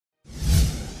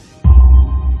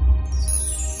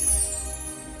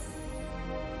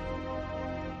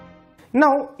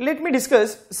Now let me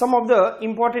discuss some of the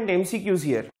important MCQs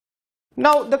here.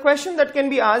 Now the question that can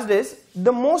be asked is,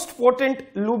 the most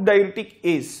potent loop diuretic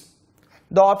is?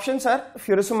 The options are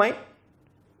furosemide,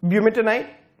 bumetanide,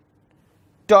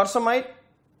 torsemide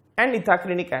and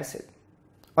ethacranic acid.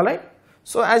 Alright.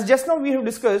 So as just now we have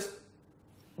discussed,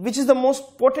 which is the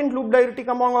most potent loop diuretic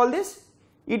among all this?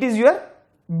 It is your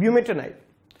bumetanide.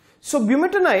 So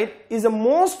bumetanide is the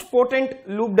most potent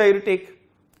loop diuretic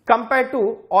compared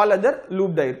to all other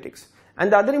loop diuretics.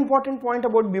 And the other important point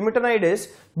about bumetanide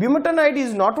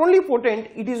is not only potent,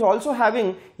 it is also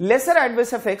having lesser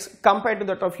adverse effects compared to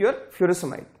that of your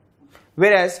furosemide.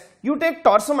 Whereas you take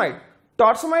torsemide.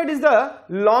 Torsemide is the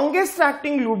longest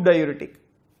acting loop diuretic,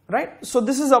 right? So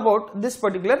this is about this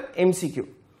particular MCQ.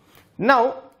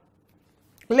 Now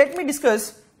let me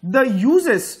discuss the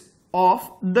uses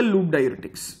of the loop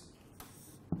diuretics.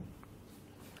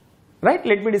 Right?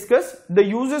 Let me discuss the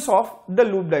uses of the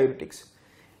loop diuretics.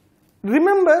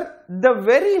 Remember, the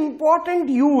very important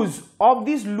use of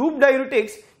these loop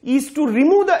diuretics is to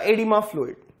remove the edema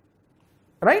fluid.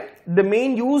 Right? The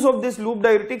main use of this loop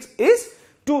diuretics is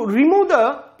to remove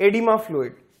the edema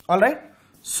fluid. Alright?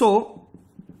 So,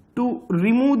 to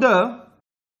remove the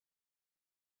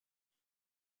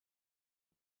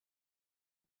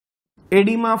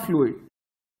edema fluid.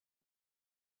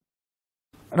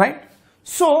 Right?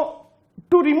 So,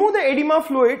 to remove the edema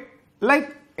fluid,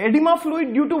 like edema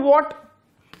fluid due to what?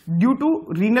 Due to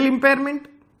renal impairment,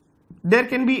 there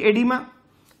can be edema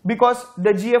because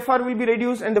the GFR will be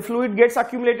reduced and the fluid gets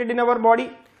accumulated in our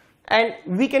body, and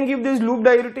we can give these loop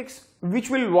diuretics which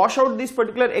will wash out this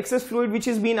particular excess fluid which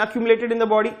is being accumulated in the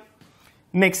body.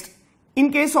 Next,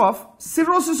 in case of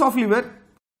cirrhosis of liver,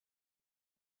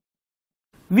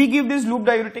 we give these loop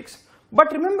diuretics.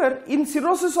 But remember, in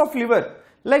cirrhosis of liver,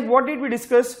 like what did we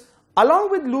discuss?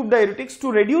 Along with loop diuretics, to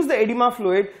reduce the edema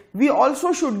fluid, we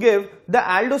also should give the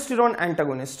aldosterone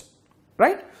antagonist,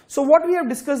 right? So what we have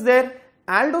discussed there,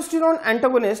 aldosterone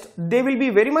antagonist, they will be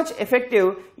very much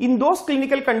effective in those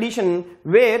clinical conditions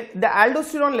where the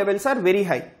aldosterone levels are very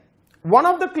high. One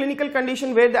of the clinical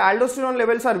conditions where the aldosterone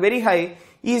levels are very high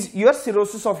is your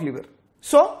cirrhosis of liver.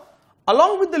 So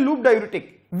along with the loop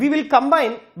diuretic, we will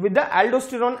combine with the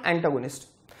aldosterone antagonist.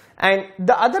 And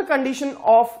the other condition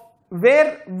of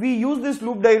where we use this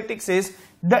loop diuretics is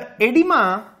the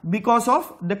edema because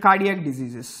of the cardiac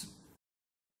diseases.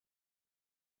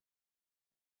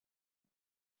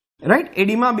 Right?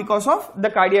 Edema because of the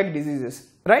cardiac diseases.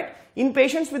 Right? In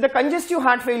patients with the congestive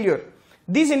heart failure,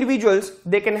 these individuals,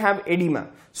 they can have edema.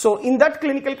 So in that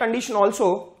clinical condition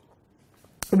also,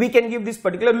 we can give this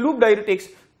particular loop diuretics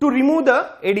to remove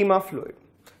the edema fluid.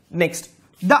 Next,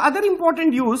 the other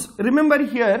important use, remember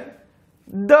here,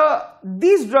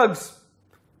 these drugs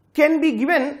can be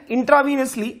given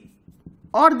intravenously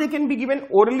or they can be given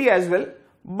orally as well.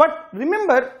 But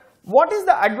remember, what is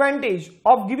the advantage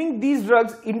of giving these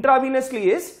drugs intravenously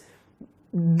is,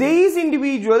 these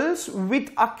individuals with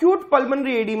acute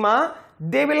pulmonary edema,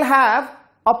 they will have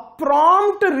a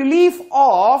prompt relief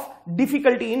of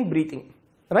difficulty in breathing.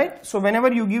 Right? So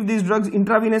whenever you give these drugs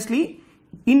intravenously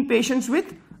in patients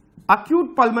with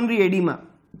acute pulmonary edema,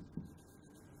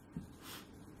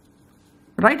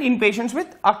 right, in patients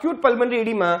with acute pulmonary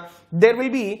edema, there will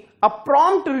be a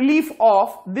prompt relief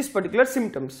of this particular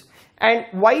symptoms. And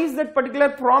why is that particular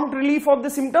prompt relief of the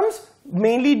symptoms?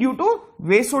 Mainly due to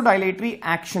vasodilatory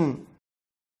action.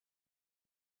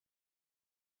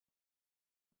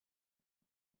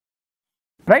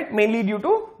 Right, mainly due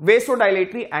to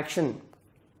vasodilatory action.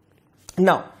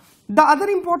 Now, the other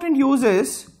important use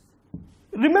is,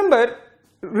 remember,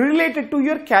 related to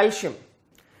your calcium.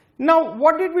 Now,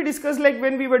 what did we discuss, like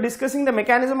when we were discussing the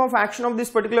mechanism of action of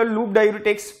this particular loop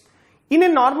diuretics? In a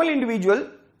normal individual,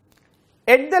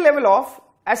 at the level of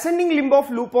ascending limb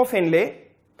of loop of Henle,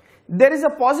 there is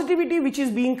a positivity which is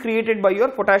being created by your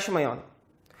potassium ion.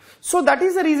 So that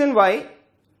is the reason why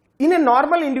in a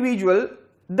normal individual,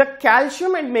 the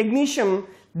calcium and magnesium,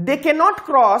 they cannot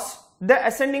cross the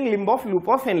ascending limb of loop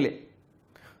of Henle.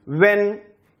 When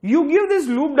you give these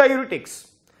loop diuretics,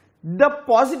 the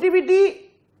positivity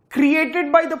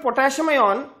created by the potassium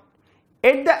ion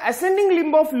at the ascending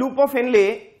limb of loop of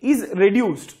Henle is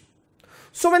reduced.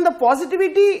 So when the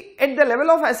positivity at the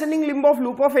level of ascending limb of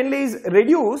loop of Henle is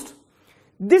reduced,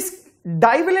 this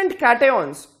divalent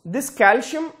cations, this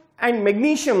calcium and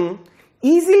magnesium,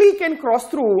 easily can cross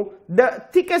through the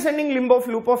thick ascending limb of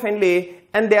loop of Henle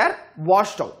and they are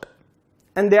washed out.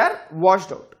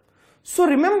 So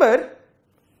remember,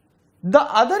 the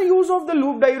other use of the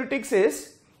loop diuretics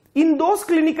is in those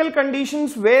clinical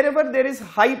conditions wherever there is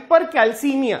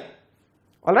hypercalcemia,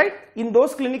 Alright, in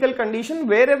those clinical conditions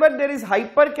wherever there is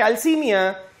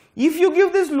hypercalcemia, if you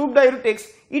give this loop diuretics,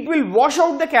 it will wash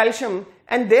out the calcium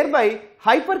and thereby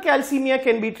hypercalcemia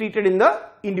can be treated in the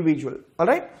individual.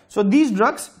 Alright, so these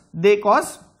drugs, they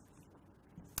cause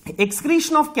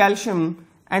excretion of calcium,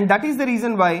 and that is the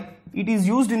reason why it is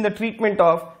used in the treatment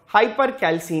of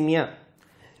hypercalcemia.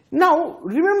 Now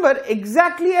remember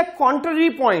exactly a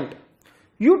contrary point.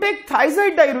 You take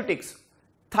thiazide diuretics.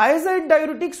 Thiazide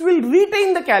diuretics will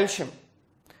retain the calcium,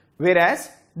 whereas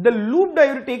the loop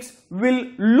diuretics will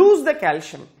lose the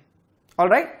calcium.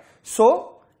 Alright,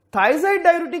 so thiazide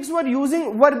diuretics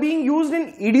were being used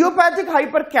in idiopathic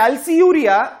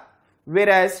hypercalciuria,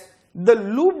 whereas the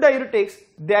loop diuretics,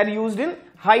 they are used in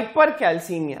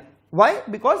hypercalcemia. Why?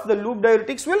 Because the loop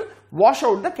diuretics will wash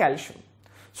out the calcium.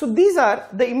 So these are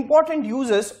the important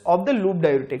uses of the loop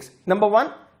diuretics. Number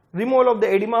one, removal of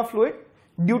the edema fluid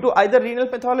due to either renal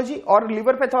pathology or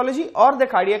liver pathology or the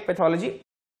cardiac pathology.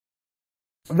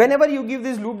 Whenever you give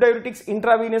these loop diuretics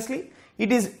intravenously,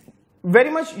 it is very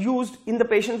much used in the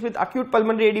patients with acute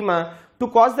pulmonary edema to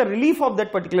cause the relief of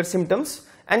that particular symptoms,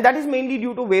 and that is mainly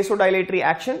due to vasodilatory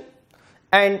action,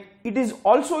 and it is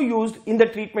also used in the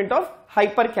treatment of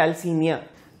hypercalcemia.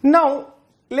 Now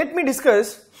let me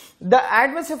discuss the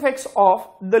adverse effects of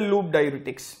the loop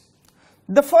diuretics.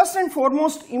 The first and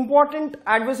foremost important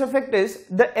adverse effect is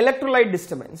the electrolyte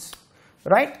disturbance,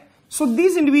 right? So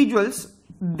these individuals,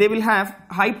 they will have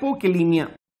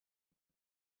hypokalemia.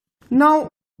 Now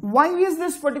why is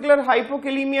this particular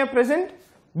hypokalemia present?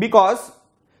 Because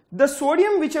the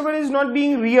sodium whichever is not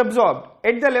being reabsorbed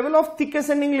at the level of thick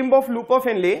ascending limb of loop of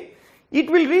Henle, it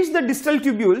will reach the distal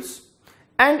tubules,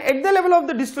 and at the level of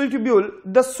the distal tubule,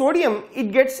 the sodium,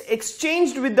 it gets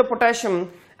exchanged with the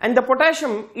potassium, and the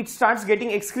potassium, it starts getting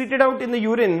excreted out in the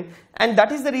urine, and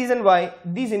that is the reason why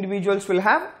these individuals will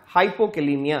have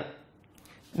hypokalemia.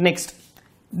 Next,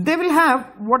 they will have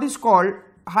what is called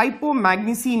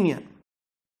hypomagnesemia.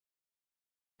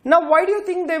 Now why do you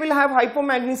think they will have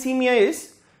hypomagnesemia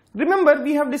is? Remember,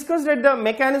 we have discussed that the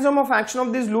mechanism of action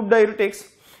of these loop diuretics.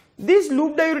 These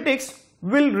loop diuretics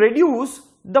will reduce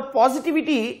the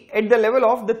positivity at the level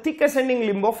of the thick ascending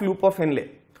limb of loop of Henle.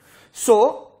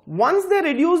 So once they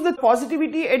reduce the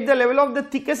positivity at the level of the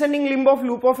thick ascending limb of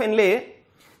loop of Henle,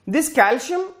 this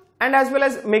calcium and as well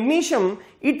as magnesium,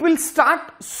 it will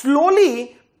start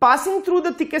slowly passing through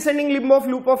the thick ascending limb of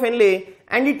loop of Henle,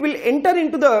 and it will enter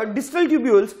into the distal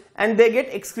tubules and they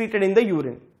get excreted in the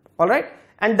urine. Alright,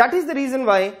 and that is the reason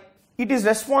why it is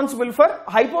responsible for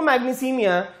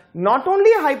hypomagnesemia. Not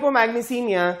only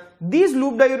hypomagnesemia, these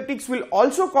loop diuretics will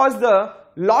also cause the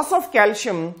loss of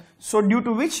calcium, so due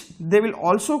to which they will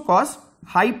also cause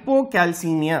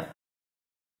hypocalcemia.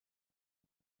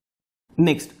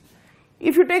 Next,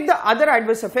 if you take the other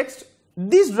adverse effects,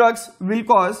 these drugs will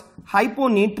cause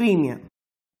hyponatremia.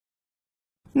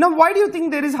 Now why do you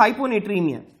think there is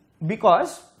hyponatremia?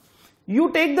 Because you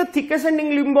take the thick ascending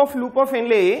limb of loop of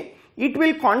Henle, it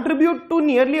will contribute to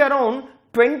nearly around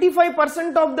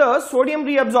 25% of the sodium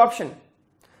reabsorption.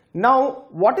 Now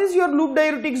what is your loop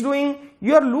diuretics doing?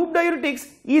 Your loop diuretics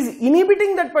is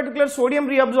inhibiting that particular sodium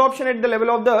reabsorption at the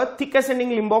level of the thick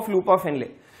ascending limb of loop of Henle.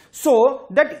 So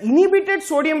that inhibited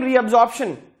sodium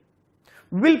reabsorption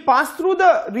will pass through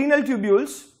the renal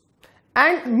tubules,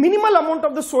 and minimal amount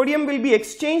of the sodium will be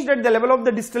exchanged at the level of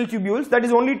the distal tubules, that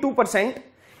is only 2%.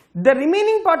 The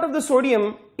remaining part of the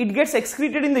sodium, it gets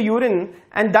excreted in the urine,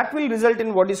 and that will result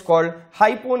in what is called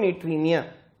hyponatremia.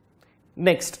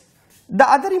 Next, the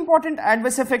other important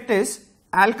adverse effect is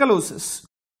alkalosis.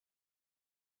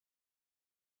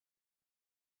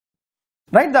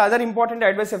 Right, the other important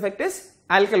adverse effect is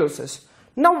alkalosis.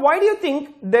 Now why do you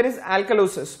think there is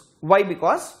alkalosis? Why?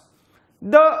 Because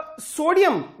the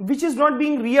sodium which is not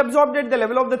being reabsorbed at the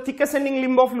level of the thick ascending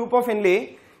limb of loop of Henle,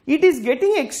 it is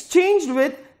getting exchanged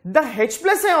with the H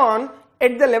plus ion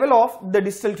at the level of the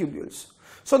distal tubules.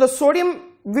 So the sodium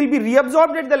will be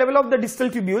reabsorbed at the level of the distal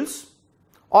tubules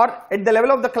or at the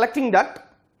level of the collecting duct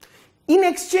in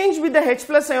exchange with the H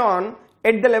plus ion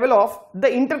at the level of the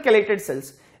intercalated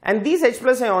cells, and these H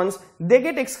plus ions, they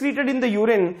get excreted in the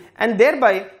urine, and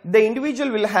thereby the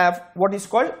individual will have what is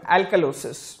called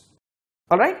alkalosis.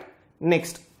 Alright,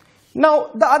 next. Now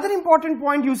the other important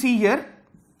point you see here,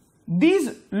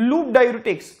 these loop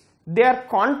diuretics, they are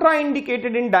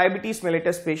contraindicated in diabetes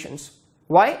mellitus patients.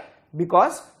 Why?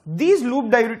 Because these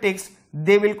loop diuretics,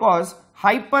 they will cause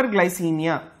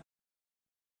hyperglycemia.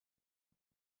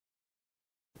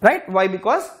 Right? Why?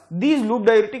 Because these loop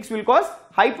diuretics will cause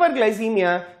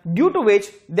hyperglycemia, due to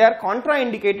which they are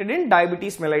contraindicated in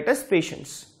diabetes mellitus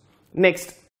patients.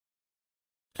 Next,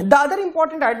 the other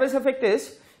important adverse effect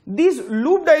is these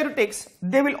loop diuretics,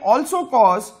 they will also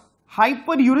cause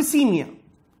hyperuricemia.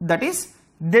 That is,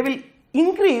 they will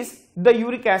increase the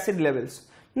uric acid levels.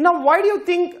 Now, why do you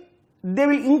think they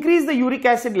will increase the uric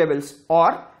acid levels?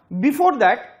 Or before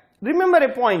that, remember a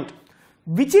point.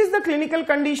 Which is the clinical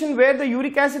condition where the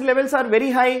uric acid levels are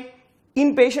very high?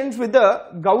 In patients with the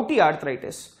gouty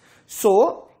arthritis.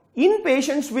 So, in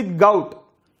patients with gout,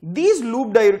 these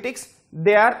loop diuretics,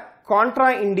 they are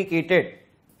contraindicated.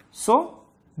 So,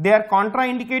 they are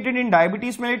contraindicated in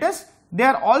diabetes mellitus. They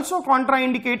are also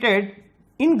contraindicated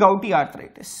in gouty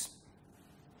arthritis.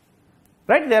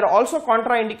 Right? They are also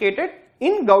contraindicated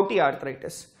in gouty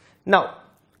arthritis. Now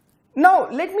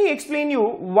let me explain you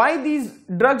why these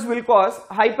drugs will cause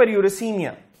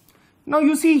hyperuricemia. Now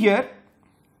you see here.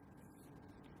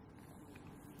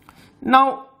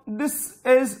 Now this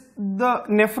is the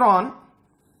nephron.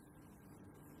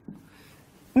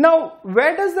 Now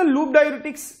where does the loop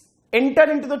diuretics enter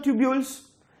into the tubules?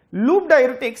 Loop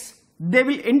diuretics, they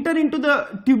will enter into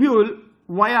the tubule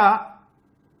via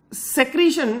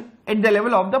secretion at the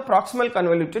level of the proximal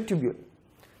convoluted tubule.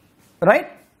 Right?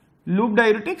 Loop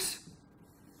diuretics,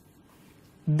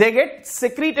 they get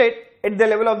secreted at the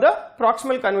level of the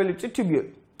proximal convoluted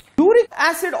tubule. Uric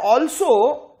acid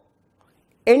also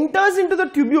enters into the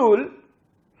tubule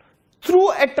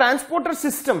through a transporter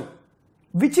system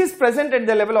which is present at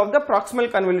the level of the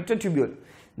proximal convoluted tubule.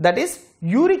 That is,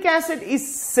 uric acid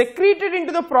is secreted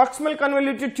into the proximal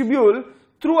convoluted tubule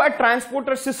through a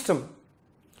transporter system.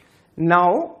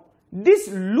 Now, these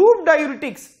loop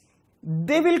diuretics,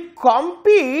 they will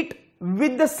compete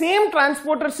with the same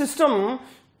transporter system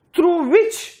through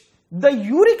which the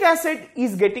uric acid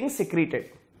is getting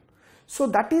secreted. So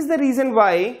that is the reason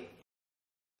why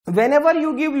whenever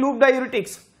you give loop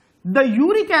diuretics, the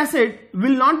uric acid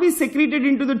will not be secreted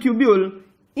into the tubule.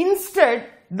 Instead,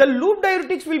 the loop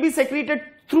diuretics will be secreted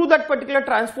through that particular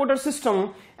transporter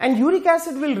system, and uric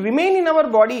acid will remain in our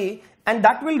body, and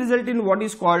that will result in what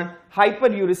is called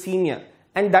hyperuricemia.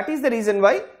 And that is the reason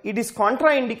why it is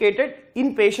contraindicated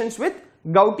in patients with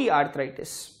gouty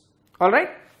arthritis. Alright,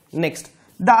 next.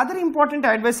 The other important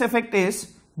adverse effect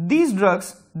is these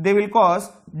drugs, they will cause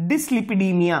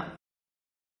dyslipidemia.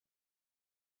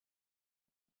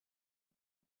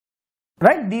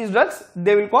 Right, these drugs,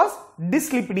 they will cause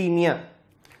dyslipidemia.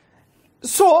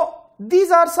 So,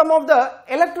 these are some of the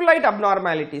electrolyte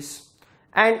abnormalities,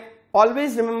 and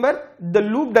always remember the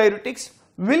loop diuretics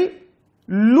will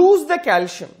lose the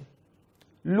calcium.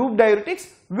 Loop diuretics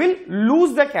will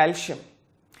lose the calcium,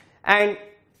 and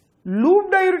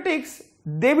loop diuretics,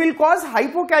 they will cause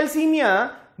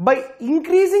hypocalcemia by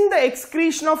increasing the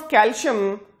excretion of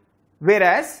calcium,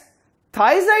 whereas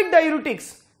thiazide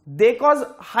diuretics, they cause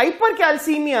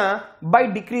hypercalcemia by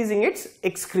decreasing its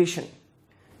excretion.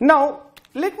 Now,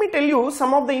 let me tell you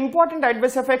some of the important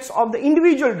adverse effects of the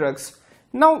individual drugs.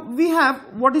 Now, we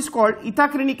have what is called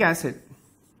ethacranic acid.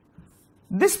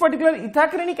 This particular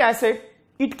ethacranic acid,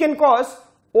 it can cause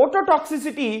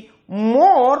ototoxicity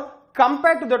more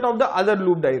compared to that of the other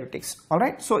loop diuretics.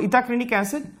 Alright, so ethacranic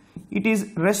acid, it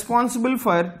is responsible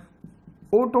for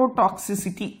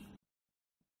ototoxicity.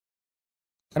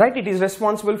 Right, it is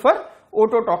responsible for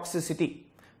ototoxicity.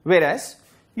 Whereas,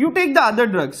 you take the other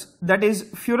drugs, that is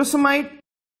furosemide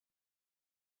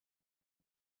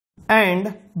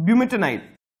and bumetanide.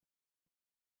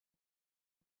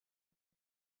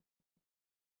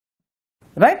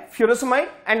 Right, furosemide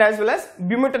and as well as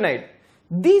bumetanide.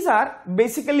 These are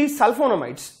basically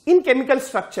sulfonamides in chemical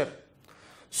structure.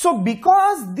 So,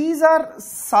 because these are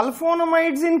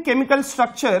sulfonamides in chemical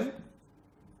structure,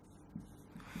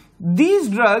 these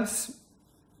drugs,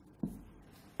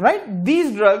 right,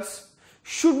 these drugs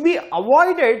should be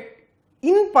avoided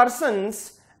in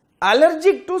persons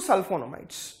allergic to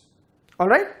sulfonamides.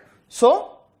 Alright,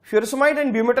 so furosemide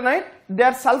and bumetanide, they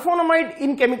are sulfonamide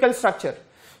in chemical structure.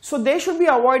 So they should be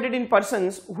avoided in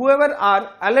persons whoever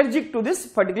are allergic to this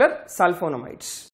particular sulfonamides.